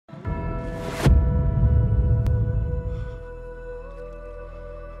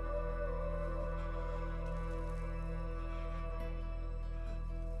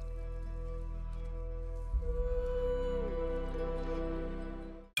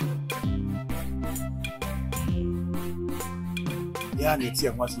ya na eti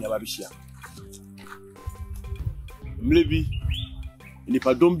enwa sinya ba bihia mlebi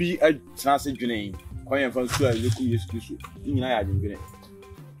nipa dombi atena se dwene kwan yɛmfa nso a yeku Yesu Kristo nyina ya adwene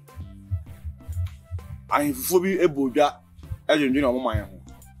ahemfo bi ebodwa adwendwene ɔmoman ho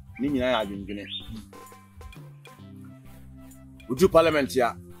ni nyina ya adwendwene udu parliament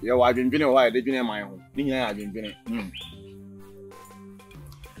ya ye wa adwendwene wa ya de dwene man ho ni nyina ya adwendwene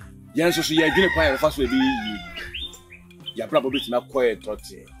yan so ye dwene kwan yɛmfa so ebi yi ya bra bobi tina koye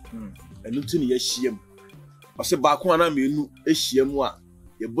tote enu ti ni ye hiem ose ba ko ana menu ehiem a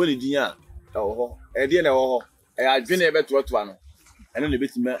ye boni din a ɛwɔ hɔ ɛde na ɛwɔ hɔ ɛyɛ adwene ɛbɛtoto ano ɛno na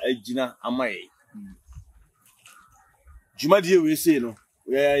betima agina amaye jumadie we sei no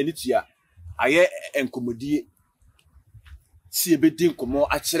we ni tua ayɛ enkomodie si ebedi nkomo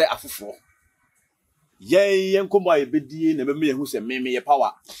akyerɛ afoforo ye nkomo ayɛ bedie na bɛme yehu sɛ meme ye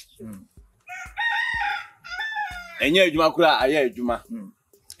power enye adwuma kura ayɛ adwuma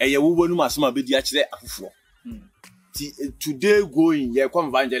ɛyɛ wuwo no masoma bedi akyerɛ afoforo today going ye come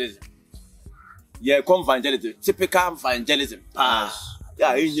evangelism typical evangelism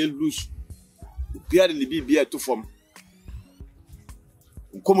yeah enye loose bia de bibia to form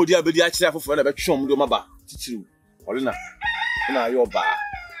komodi abedi akyerɛ afoforo na bɛtwom do maba titiru ɔlena na ayɔ ba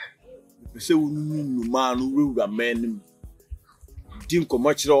pese wunu ma no wura manim din komo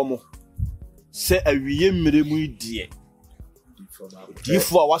kyerɛ omo sɛ awiye mmere mu die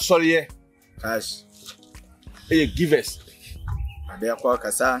difo a wasɔre ye cash givers ade akwa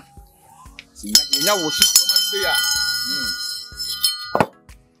kasa nya wo so say ya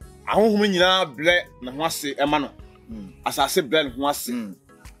ahonhom nyina ble na ho ase ema no asase ble na ho ase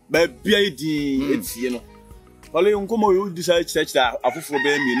ba bia di etie no wale nkomo yo decide kyerɛ afoforo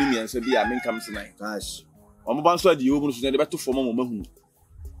ba miensa bi a menkam senan cash omo ban so ade yo bu so ne beto fo mo mahunu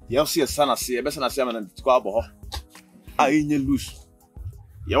ye so ye sana se ye be sana se ama na tikwa abo ho a enye loose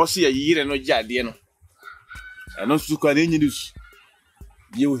ye wo se ye yire no jade no eno su kwa na enye loose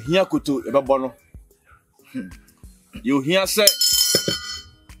ye ohia koto e bebo no ye ohia se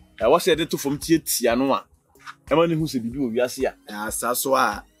e wo se de to fom tie no a e ma ne hu se bibi o wiase a asaso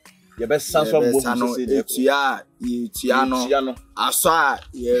a ye be sanso mbo so se de tia no aso a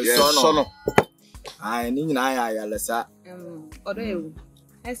ye so no ai ni nyina ya lesa odo ewu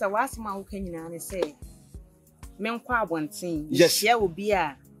esa wasema wo kanyina ne se menkwa abonten yes ye obi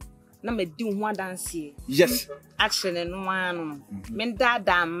a na medi ho adanse yes action no ano men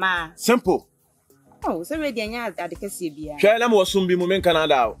dada ma simple oh se we de anya adekase bia hwe na mo sum bi mo men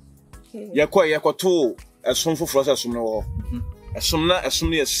Canada ye koto esom foforo se som no wo esom na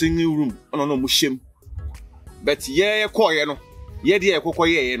ye singing room ono no mo hyem but ye koye no ye de ye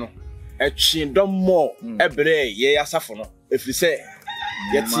kokoye no etwe dom mo ebre ye asafo no efiri se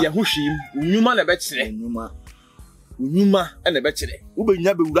ye tie ho hwim unwuma na be kire unwuma na be kire wo be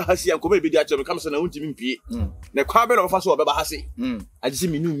nya be wura hase anko be di a kire kam se na untimi mpie na kwa be na ofa so obeba hase agisi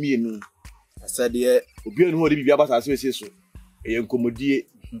minu mienu asade obi anu ho de bibia bata ase ese so eye nkomodie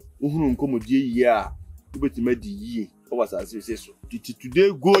uhunu nkomodie yi a wo betima di yie o bata ase ese so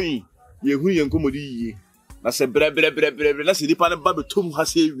today going ye hu ye nkomodie yi na se bre na se dipa na ba betom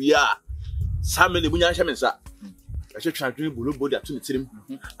hase wi a samene bunya hye mensa ahwetwa adwene bolo body atu ne tirim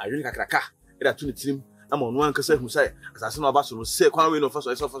adwene kakraka e da atu ne tirim ama ono ankasa hu sai asase no aba so no se kwan we no fa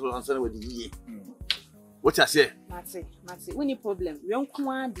so ansa na wadi yie what you say mate we ni problem we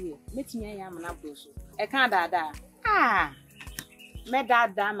nko ade metimi ayi amana broso e kan dada me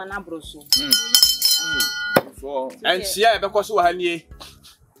dada mana broso so and share be ko so wa hanie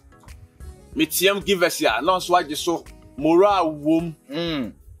metiam givers ya no so age so moral wom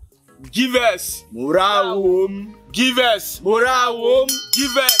givers moral wom givers moral wom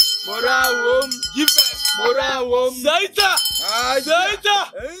givers moral wom givers moral wom zaita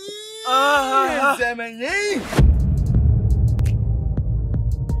zemenyi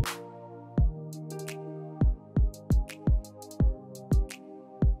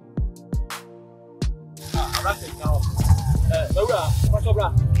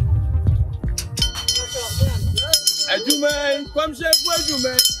Ajumen, come chef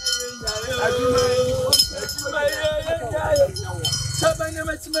ajumen.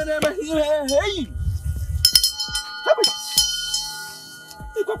 Hey.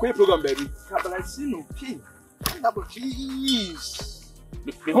 Iko program baby. Kabalasino P. Double cheese.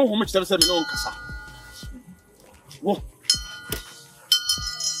 Me ho me tell say me no nkasa. Wo.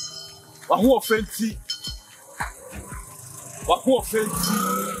 Wa ho ofenti.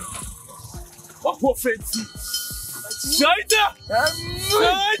 Saita!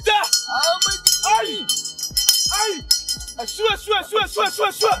 Ai! Sua!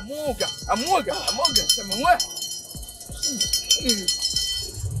 Amoga! Semua!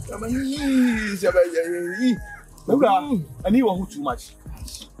 I need one too much.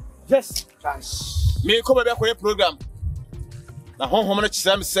 Yes. Me come back for a program. Na home na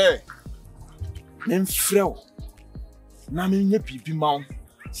say. Men frɛw na menye bibi ma wo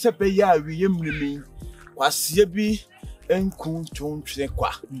sɛ bɛ ya wiye mrimi kwasie bi enku twontwe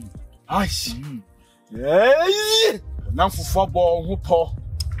kwa ai na fofo bɔ ho pɔ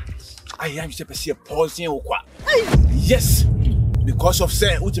ai am sɛ pɛse pɔsin wo kwa yes because of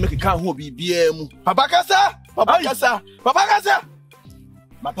say what make kan ho bibia mu papa kasa ma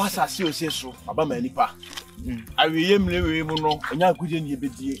pasa si o se so baba ma nipa awiye mrimi mu no nya agudie ne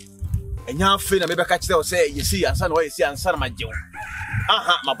ebedie enya afi na mebeka kire o say yesi ansa na o yesi ansa na magyew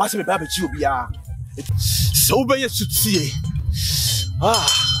aha ma ba se me ba be chi obia so be yesutie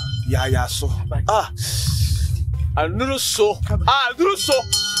ya so anuru so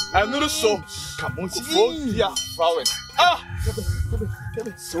kabon si ya frauen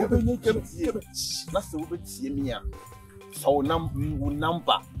so be yesutie na so be tie mi a so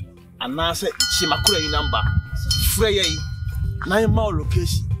number anase chi makura yi number frɛ yi na ma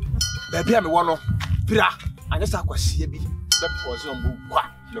location baby am wono bra anya sa kwasie bi be pose on bu kwa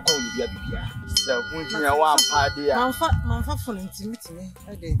le kwa bibia se huntia wa pade ya manfa phone intimitimi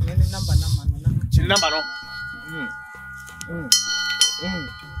e de ne number no na chi number no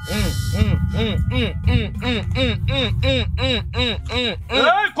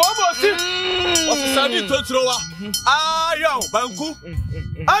como assim você sabe totroa ayo banku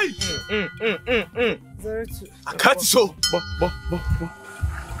ai 02 akati so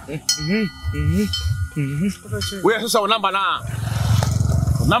we so say number no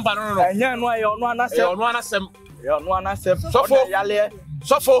enya no ayo no anasem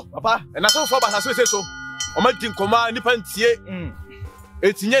sofo papa na sofo ba say so o ma din koma nipa ntie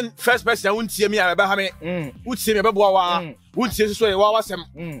etinye first person wontie mi ara ba ha me wutie me beboa wa wontie so ye wa wasem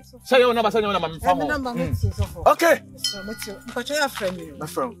say your number say your number me fa ho okay my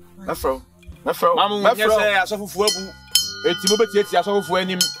friend mamu nye say asofo abu eti mo beti eti asofo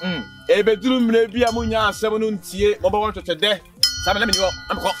anim e beduru mre bia mo nya asem no ntie mo ba won twetwede sa me na me ni wo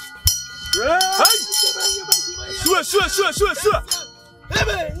am ko sua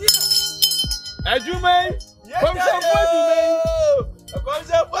ajumai kom sa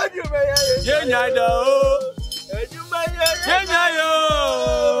fadumai ye nya da o ajumai ye nya yo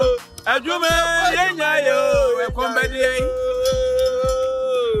ajumai ye nya yo e kom be di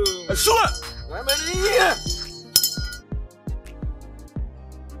sua Maria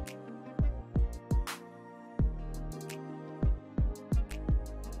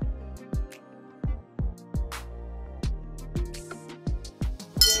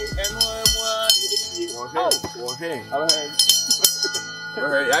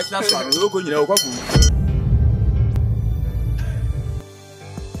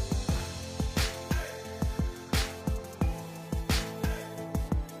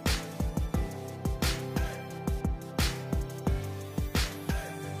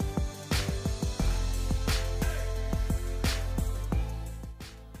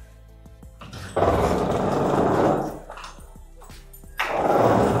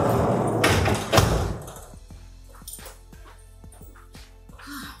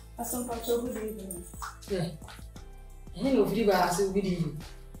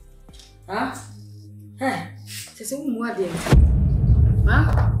Say mu ade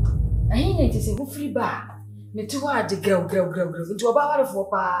ahin say go free ba me to wa de graw nti oba ware fo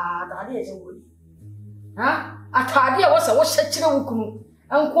pa ade ye wo atade a wo se wo hyekire wo kunu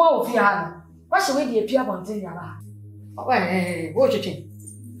enko a wo fi ha no wa hye we de apia bonten ya ba wo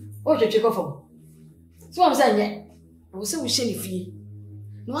twetwe ko fo so am say nye wo se wo hye ni fie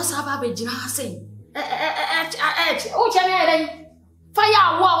no wa sa ba be jira ha sei o che me ere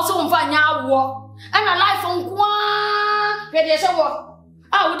fire wo so mfa nya wo ana life nko pede se wo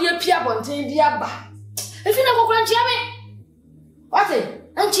wo de apia bonten di aba efi na kokora nchia me wate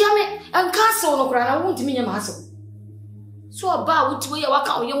nchia me anka so no kora na wuntimi nya maso so ba wuti we ya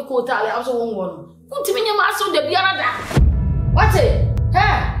waka wo yem ko tale aso wo ngo no wuntimi nya maso de biara da wate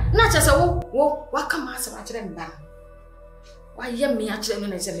na cha se wo waka maso a kire mba wa yem me a kire me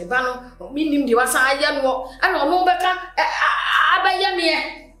na se me ba no minim de wasa aya no ana no beka abaya me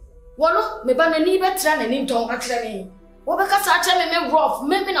wono me ba na ni betra na ni nton a kire me wo beka sa kire me rough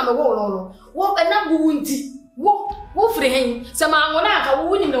me na me wo no wo na bu nti wo free hen se ma anwo na aka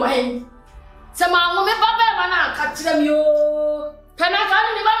wo ni no hen se ma anwo me baba ma na aka kire me o kana ka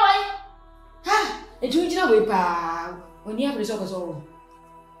ni ba wai ejunjina we pa oni apreso ko so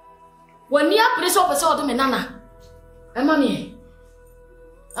woni apreso ko so do me nana e ma me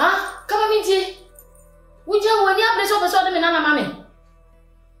kama mi ti wuje woni apreso ko so do me nana ma me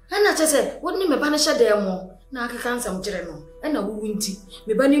na chese woni me ba na hye dem mo na aka kansam kire no na wuwu nti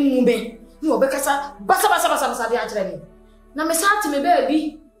me ba ni mume ni obekasa basa dia kire ni na me saati me ba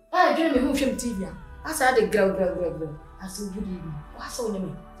bi dwene me hu hwem TV a asa de grau asa budi ni wasa woni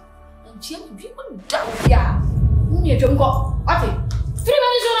me ntia bi on da ya ni etwem ko ati free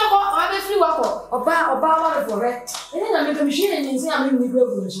manager na ko o be free wako oba wa for rent ene na me permission ni nsi am ni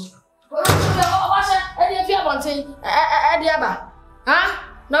grau so o wa sha e fi abonten e dia ba ha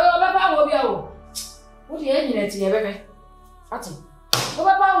na we oba pa wo bia wo wodi e nyina ti e bebe ati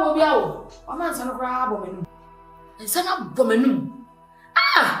oba pa wo bia wo o man sa no kra abo menu ensa na bo menu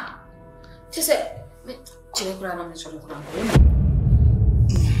Chese me chile kura na me solo kura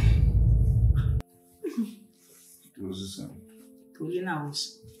Tuzi Tulina usi.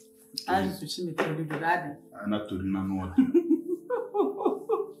 Ali tuchime tuli burada. Ana tulina no.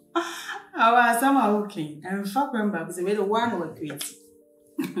 Awa sama okay. And fuck remember because we the one were creating.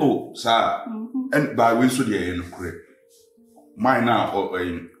 Oh, sir. And by we so dey no kure. Mine na o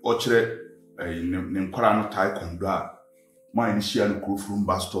kire ne nkora no taekwondo a mine shia no kuro from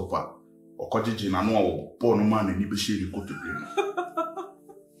bus stop a okojiji na no o bo no man ni be shiri kotobre no.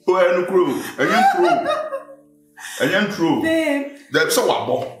 O enu kuro, enyen kuro. There so wa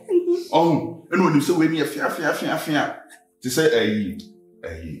bo. Oh, enu oni so we ni afia. Ti say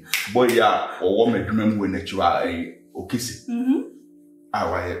boy ya o wo medwuma mu we natural okisi.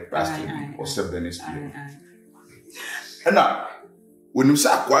 Our plastic or self-dennis. And now, when you say,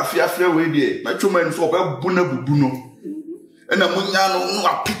 Quafia, way there, my 2 men for Buna Bubuno. And a Munyano,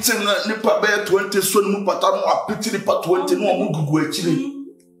 a pizza, nipper bear 20, son, Patano, a pizza, part 20, no Mugu chili.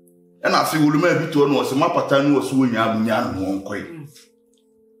 And I feel maybe to was a mapatan was when Yan won't quite.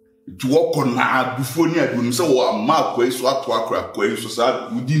 To walk on now before near him, so a mark way, so at work, so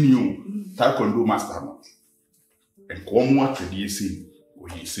sad within you, Taekwondo master. And come what did you see?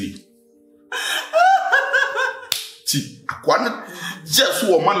 You see, see, akwana just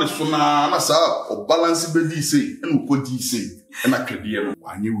wo man so na sa o balance be di say and ko di say and akwede no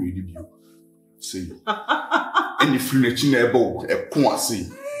anye we di bio say any free na chi na ebo e ko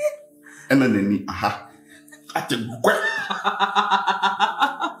ase and nani aha ate gwa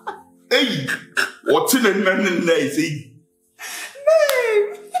what in na say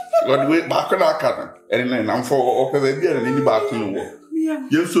God we back na aka and then am for o pe be bia na ni back no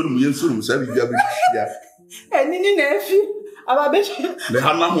Yensurum, say, you have and in nephew, about the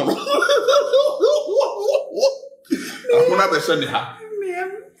Hannah. I want to send her.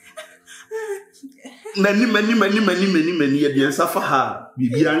 Many years suffer her,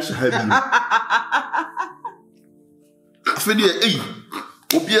 Bibian shall have you. Fedia,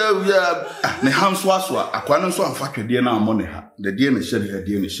 Obia, the house was a quantum so factor, dear now money, the dear nation here,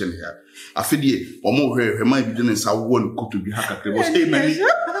 dear nation here. A fiddy, or more her might be done in South one could to be hacked. There was a many. They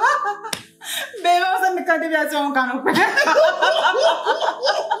was in the country that's on kind of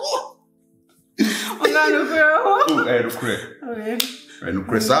and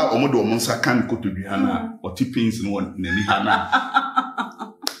Chris, our Omodo Monsa can go to be Hannah or Tippings in one in any Hannah.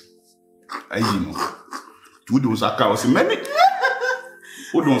 I know. Two those are cows in many.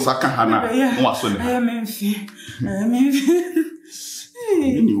 Who don't suck Hannah? No, I am in fear.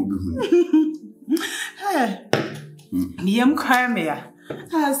 Yam Carmia.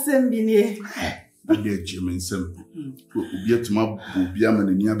 Has been here. I dear Jim and Sam. Who be at my Bubiam and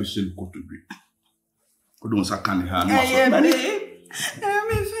the Yabishin go to be. Who don't suck Hannah?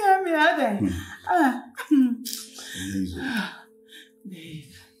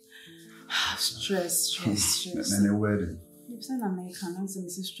 Stress. And a wedding. If I'm American, I'm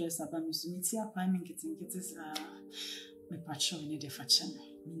so stressed about me. So, it's your appointment getting my patrol in the fashion.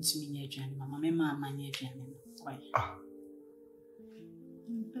 Means me near Jan, Mamma, my near Jan. Why?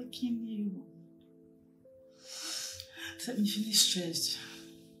 I'm begging you. Let me feel stressed.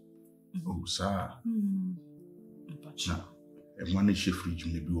 Oh, sir. And one shift fridge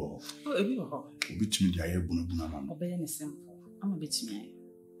may be off. Oh, a bit of me, the air bunabuna. Obey any simple. I'm a bit me.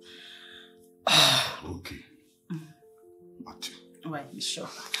 Okay. Why, sure.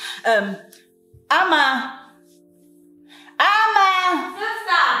 Ama.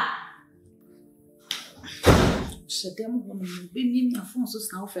 Sister. Them woman been in your phone so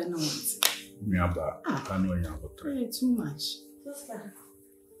now for no one. Me about Too much.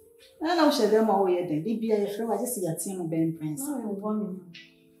 I know she them all here then. Be a friend, I just see a team of Ben Prince.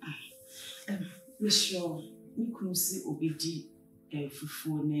 Miss Shaw, you couldn't see Obedi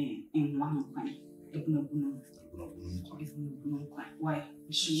fufu in one point. Why?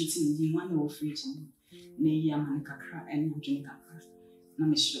 We should eat in one of fridge. Nay, yaman kakra and drink kakra. No,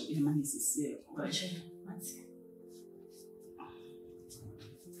 Miss Shaw, your man is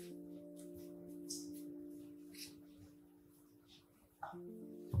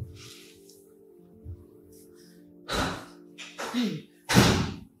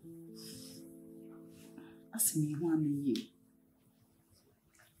at me one year.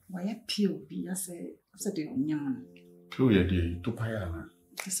 Why a pure be as a young Pure day to Payana.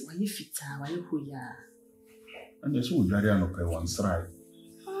 That's why you fit, why you are. And yes, would Mariano pay one strike.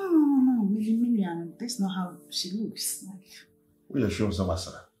 Oh, no, Million, that's not how she looks like. We are sure of us.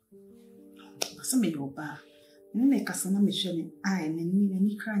 Some of your bar. You make us an mission, I and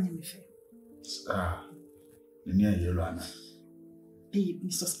me crying in the face. Ah, the near Yolana. Babe,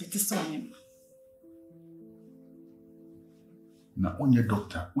 me suspect him. Now, on your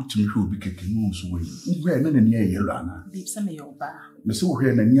doctor, which me who be kicking moves away. Where none near Yolana. Babe, some of your bar. Miss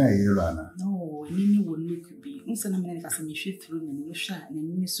O'Hare near Yolana. No, and you will look be. Instead of me, as I shoot through and you shot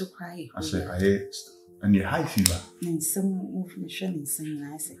and you so cry. I say, I and your high fever. And some move me shining, saying,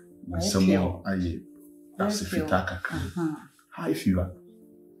 I say, some more, I as if you take a high fever.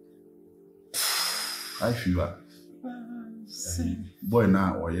 High fever. Boy,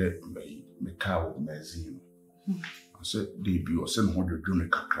 now, or yet, me cow, Mazine. I said, Debbie, or send what you're doing a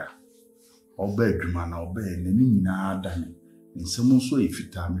crack. Or bedroom, and I'll bed, and then I done. In some so if you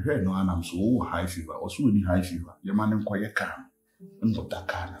tell me, no, and I'm so high fever, or so any high fever, your man and quiet calm, and what that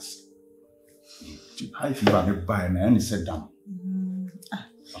carness. High fever, by and said down.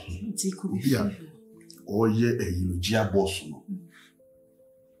 Or ye a eulogia boss.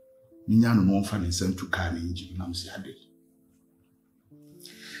 Nian no fan in some to carry engine, Namsy Abbey.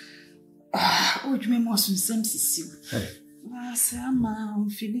 Oh, you may most some Sissy. I'm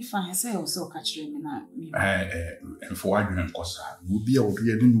feeling fine, say also catching me. And for argument, Cosa will be a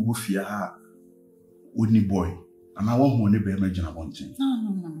reading with your wooden boy, and I won't want to be imagine a one thing.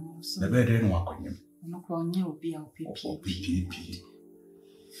 No. The bed ain't walk on him. No, Cronia will be our PPP.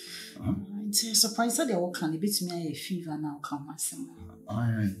 It's a surprise that they all can bit me a fever now, come myself.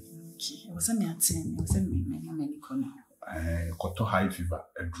 It was a mere 10, it was a many corner. I got to high fever,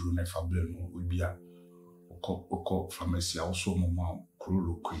 a drew a fablino would be a pharmacy also, Mamma,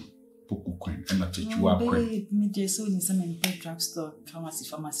 Cruel Queen, Puku Queen, and I take you up. Me just so in some drugstore,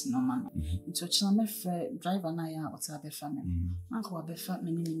 pharmacy, no man. It's a charmer driver and I out of the family. Uncle Befa,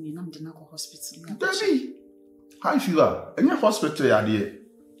 many, I'm the Naco hospital. Daddy, high fever, and your hospital idea.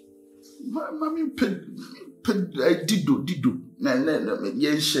 Mammy, I did do,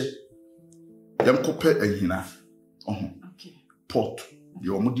 yes, young copper a hina. Okay. Pot,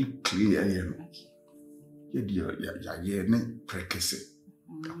 your muddy clear. Ye dear, ya precase.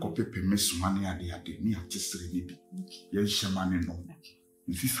 A copy pay miss money at the academy at this maybe. Yes, shaman no.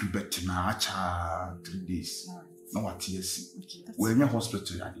 If you free bet now, 3 days. No, what yes. We're in your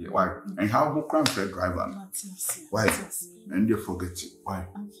hospital idea. Why? And how go cram for a driver? Why? And you forget it. Why?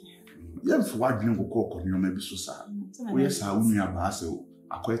 Yeah, for what you go call you maybe so sad. Yes, I wouldn't have asked you.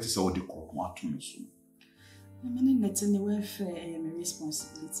 I quite saw the call what to soon. I'm in letting the welfare and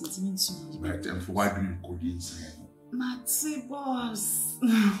responsibility. It means you. But and for why do you go inside? Matty boss.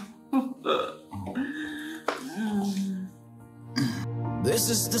 This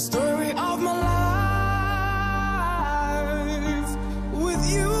is the story of my life with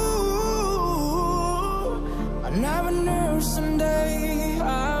you. I never knew someday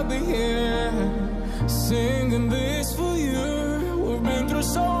I'll be here singing this for you. We've been through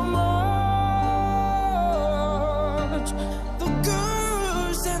so much, the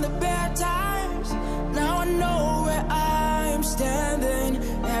good and the bad times. Now I know where I am standing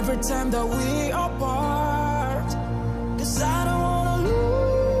every time that we are apart. 'Cause I don't wanna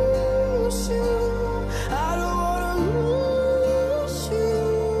lose you. I don't wanna lose you.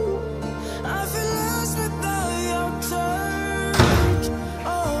 I feel lost without your touch.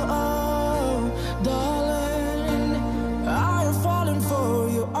 Oh, darling, I am falling for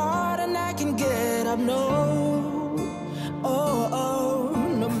you all and I can get up. No,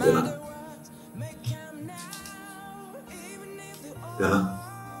 no matter what may come now, even if the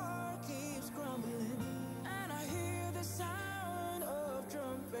old keeps crumbling, and I hear the sound of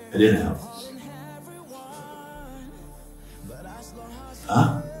trumpets. I didn't know. Huh?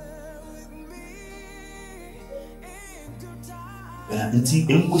 Nti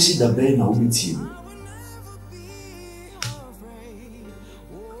enkosi da bɛn na wobɛtie mu.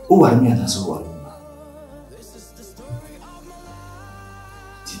 Woware me anasɛ woware me ma.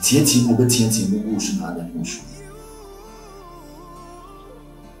 Tietie mu wobɛtiatie mu wo so na ada ne wo so.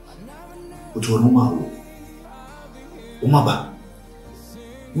 Wotoɔ no ma wo. Woma ba.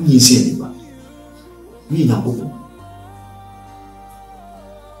 Wonyinsi aniba. Woyi Nyankopɔn.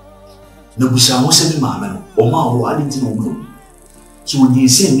 Na busa ho sɛ me maame no, ɔma wo ade nti na ɔmo no. So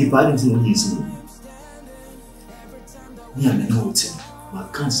wonyinsi aniba ade nti na wonyinsi no. Ni ame na wote. Ma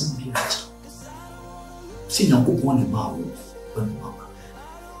kansa bi acha. Sɛ Nyankopɔn ne ma wo, ɔno mama.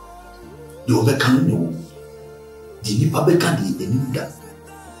 De ɔbɛka no ne wo. The Nipa Becandi, the Nuda.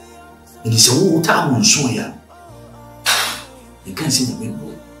 It is a whole town on Soya. You can't see the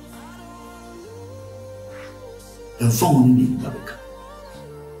window. And found in the Babeca.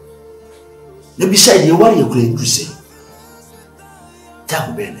 Now, beside you, what are you going to say?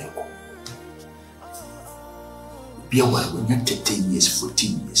 Tell me, Beneko. Be aware when you're 10 years,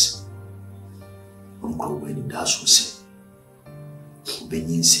 14 years. Uncle, when it does, will say,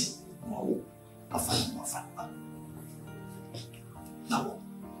 Benisi, no, I find my father. Now,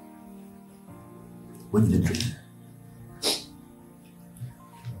 when you dream,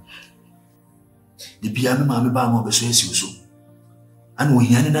 the piano mamma bang of you so. And we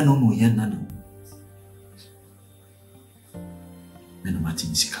had no yen none. Then Martin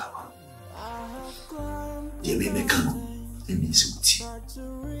Sicava. They may make a means.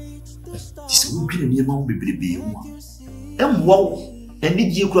 This will be near Mount Baby. And wow, and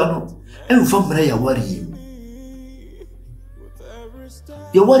did you crown and from Raya worry him?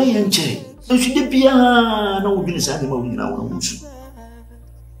 You worry and chair. No, she did piano business animal in our own.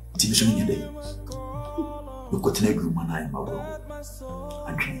 Timson in a day. We got an egg room and I am a room.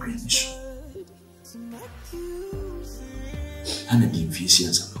 And drink greenish. And a dim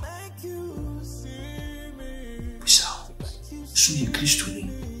faces. So you Christian,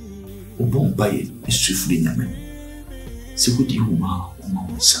 or born by it, is swiftly yaman. So would you, ma, or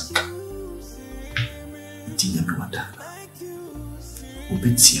ma, sank. Tina Madame.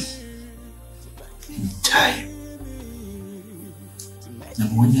 Obetio. In time.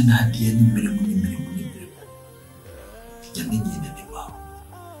 And when you're not the enemy, Yamini in the bar.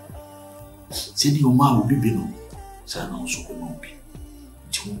 Said your ma will be below. San also won't be.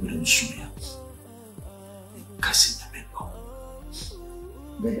 To women soon. Cousin.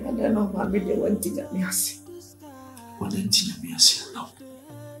 I don't know what they want to get me. What then Tina me as now?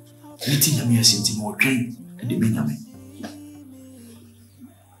 Tina me as in more train and the Benjamin.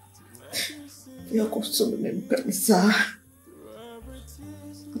 You're costuming in Pensa.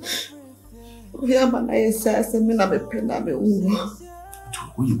 We are my assassin, and I'm a pen. I'm a woman.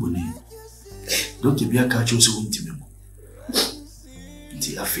 Who you believe? Don't you be a catch also intimate.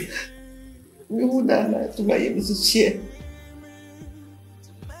 Dear Faith. We would not like to buy a chair.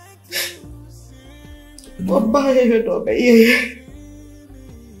 What by her door?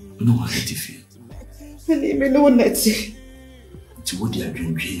 No one let you feel. And even no one lets you. To what you are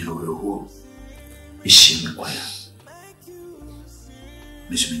drinking over a wall is she in the choir?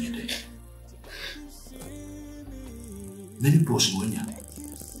 Miss Minnie. Many person when you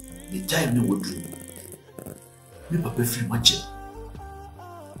the time no would dream. Me papa free much.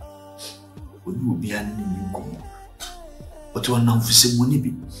 When you will be an enemy, but you are now for some money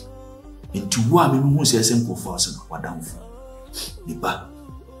be. Into one who says simple for us and what down for the back.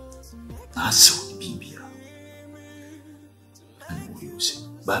 I saw the baby. And we use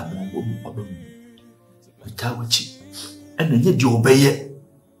it by more woman without watching. And then you obey it.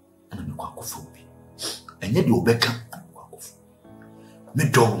 And I'm a quackophobe. And yet you obey come and quackophobe. Me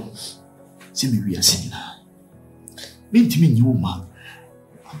don't see me we are singing her. Mean to me, you man.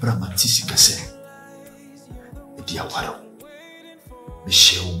 Abraham Tisica said, dear Waro.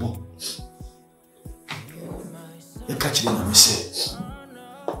 Michelle Bo. You catch them and me say,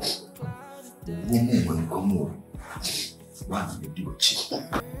 woman when come over. One of the do cheap.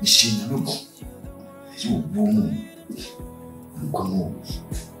 Michelle no more. You woman when come over.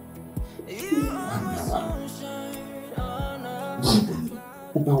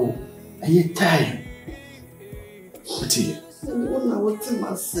 One I get tired. But here. When I was in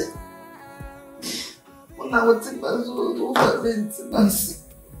my sick. When I was in my soul, over Vince.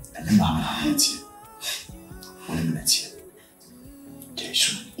 And the mamma had you. 1 minute here.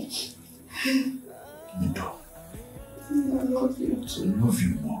 Jason. Me dog. I love you too. I love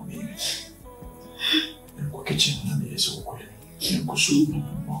you more, baby. And go kitchen and there is so quick. And go soon no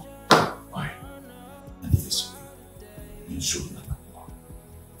more. Why? And it is you soon no more.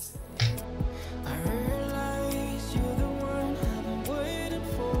 I realize you're the one I've been waiting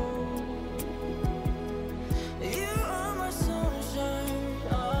for. You are my sunshine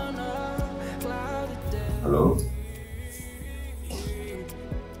on a cloudy day. Hello?